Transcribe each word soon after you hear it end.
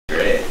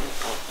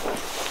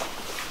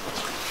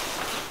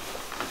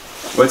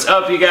What's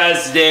up, you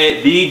guys?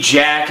 Today the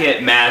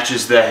jacket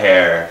matches the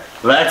hair.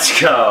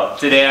 Let's go.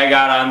 Today I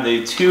got on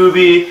the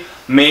TOBE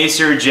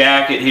Macer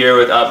jacket here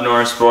with Up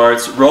North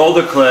Sports. Roll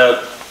the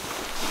clip.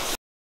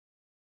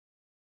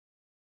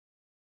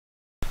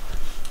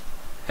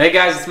 Hey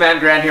guys, it's Matt and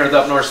Grant here with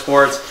Up North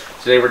Sports.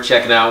 Today we're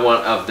checking out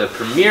one of the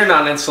premier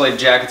non-insulated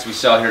jackets we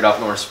sell here at Up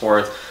North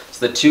Sports. It's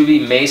the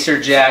TOBE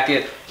Macer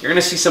jacket. You're going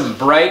to see some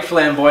bright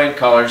flamboyant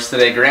colors.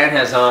 Today Grant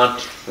has on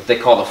what they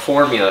call the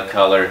formula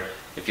color.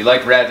 If you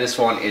like red, this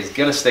one is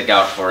going to stick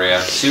out for you.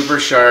 Super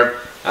sharp,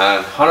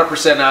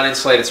 100%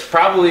 non-insulated. It's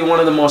probably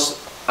one of the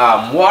most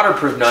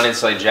waterproof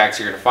non-insulated jackets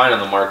you're going to find on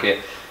the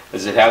market,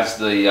 as it has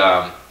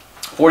the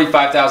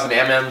 45,000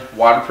 mm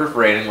waterproof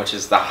rating, which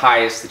is the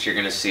highest that you're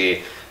going to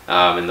see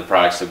in the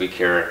products that we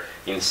carry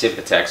in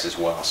Sympatex as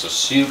well. So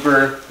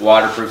super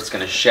waterproof. It's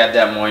going to shed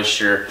that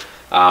moisture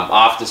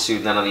off the suit,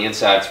 and then on the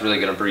inside it's really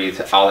going to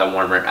breathe all that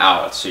warm air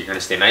out. So you're going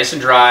to stay nice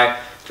and dry,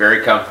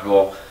 very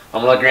comfortable. I'm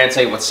going to let Grant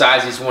tell you what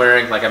size he's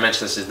wearing. Like I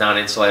mentioned, this is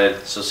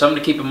non-insulated, so something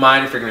to keep in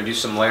mind if you're going to do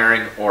some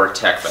layering or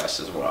tech vest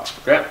as well.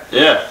 Grant?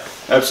 Yeah,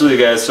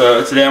 absolutely, guys.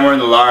 So today I'm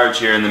wearing the large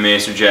here in the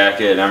Macer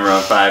jacket. I'm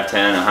around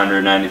 5'10",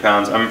 190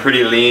 pounds. I'm a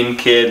pretty lean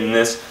kid, and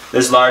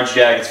this large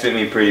jacket's fit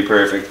me pretty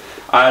perfect.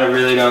 I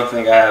really don't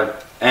think I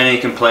have any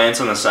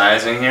complaints on the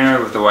sizing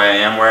here with the way I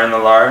am wearing the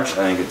large.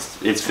 I think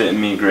it's fitting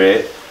me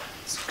great.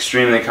 It's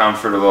extremely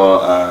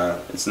comfortable.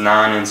 It's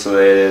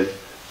non-insulated,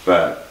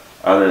 but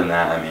other than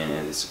that, I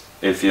mean,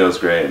 it feels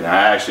great, and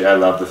I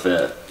love the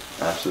fit.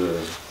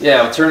 Absolutely.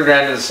 Yeah, we'll turn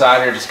Grant to the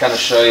side here, just kind of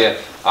show you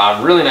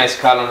really nice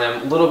cut on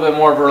him. A little bit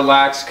more of a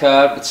relaxed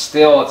cut, but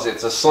still it's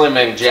a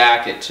slimming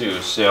jacket too.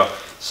 So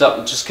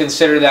just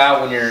consider that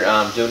when you're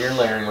doing your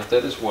layering with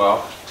it as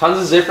well. Tons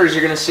of zippers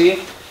you're gonna see.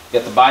 You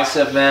got the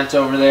bicep vent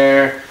over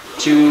there,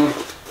 2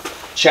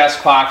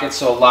 chest pockets,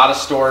 so a lot of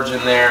storage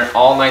in there.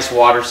 All nice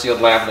water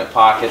sealed laminate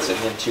pockets, and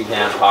then 2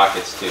 hand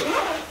pockets too.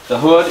 The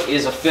hood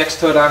is a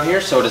fixed hood on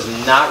here, so it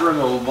is not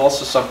removable,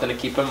 so something to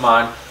keep in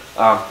mind.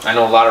 I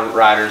know a lot of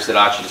riders that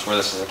actually just wear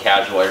this as a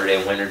casual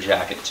everyday winter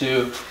jacket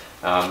too.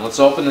 Let's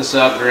open this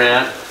up,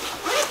 Grant.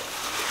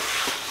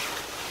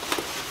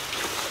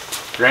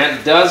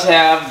 Grant does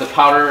have the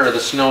powder or the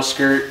snow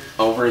skirt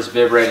over his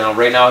bib right now.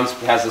 Right now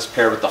he has this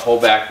paired with the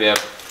whole back bib.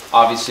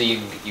 Obviously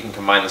you can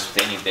combine this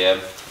with any bib,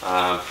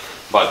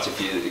 but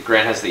if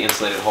Grant has the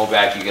insulated whole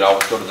back, you could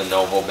always go to the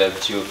no-hole bib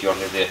too if you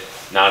want to do the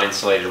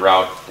non-insulated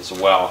route as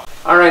well.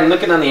 Alright,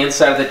 looking on the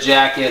inside of the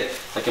jacket,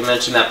 like I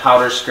mentioned, that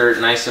powder skirt,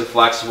 nice and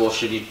flexible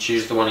should you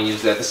choose to want to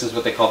use that. This is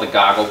what they call the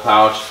goggle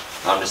pouch,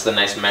 just a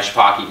nice mesh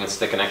pocket. You can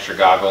stick an extra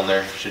goggle in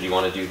there should you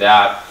want to do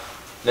that.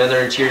 Then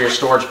their interior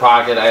storage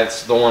pocket,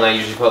 that's the one I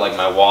usually put like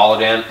my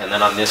wallet in, and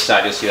then on this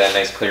side you'll see that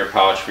nice clear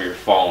pouch for your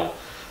phone.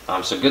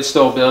 So good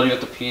stowability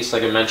with the piece,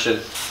 like I mentioned,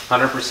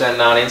 100%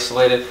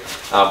 non-insulated,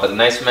 but a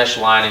nice mesh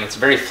lining. It's a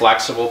very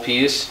flexible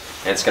piece,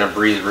 and it's going to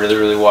breathe really,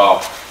 really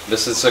well.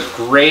 This is a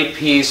great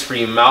piece for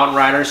you mountain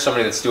riders,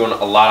 somebody that's doing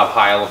a lot of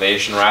high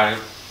elevation riding,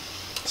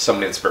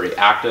 somebody that's very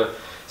active,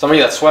 somebody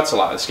that sweats a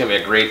lot. It's going to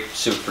be a great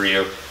suit for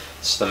you.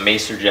 It's the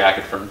Macer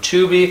jacket from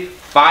TOBE.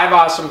 5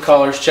 awesome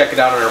colors. Check it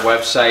out on our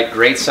website.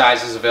 Great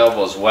sizes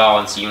available as well.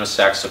 And it's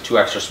unisex, so 2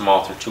 extra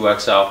small through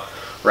 2XL.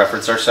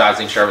 Reference our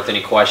sizing chart with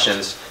any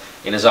questions.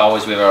 And as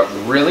always, we have a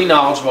really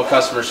knowledgeable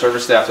customer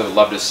service staff that would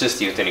love to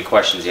assist you with any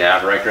questions you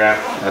have, right, Grant?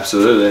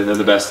 Absolutely, they're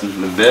the best in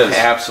the biz.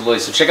 Absolutely.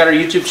 So check out our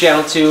YouTube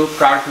channel too,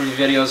 product review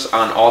videos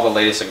on all the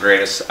latest and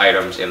greatest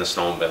items in the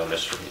snowmobile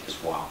industry as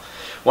well.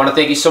 I want to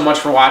thank you so much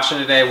for watching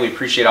today. We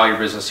appreciate all your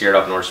business here at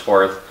Up North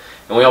Sports,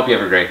 and we hope you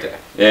have a great day.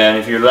 Yeah, and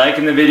if you're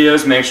liking the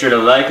videos, make sure to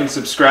like and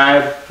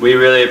subscribe. We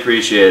really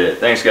appreciate it.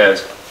 Thanks,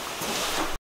 guys.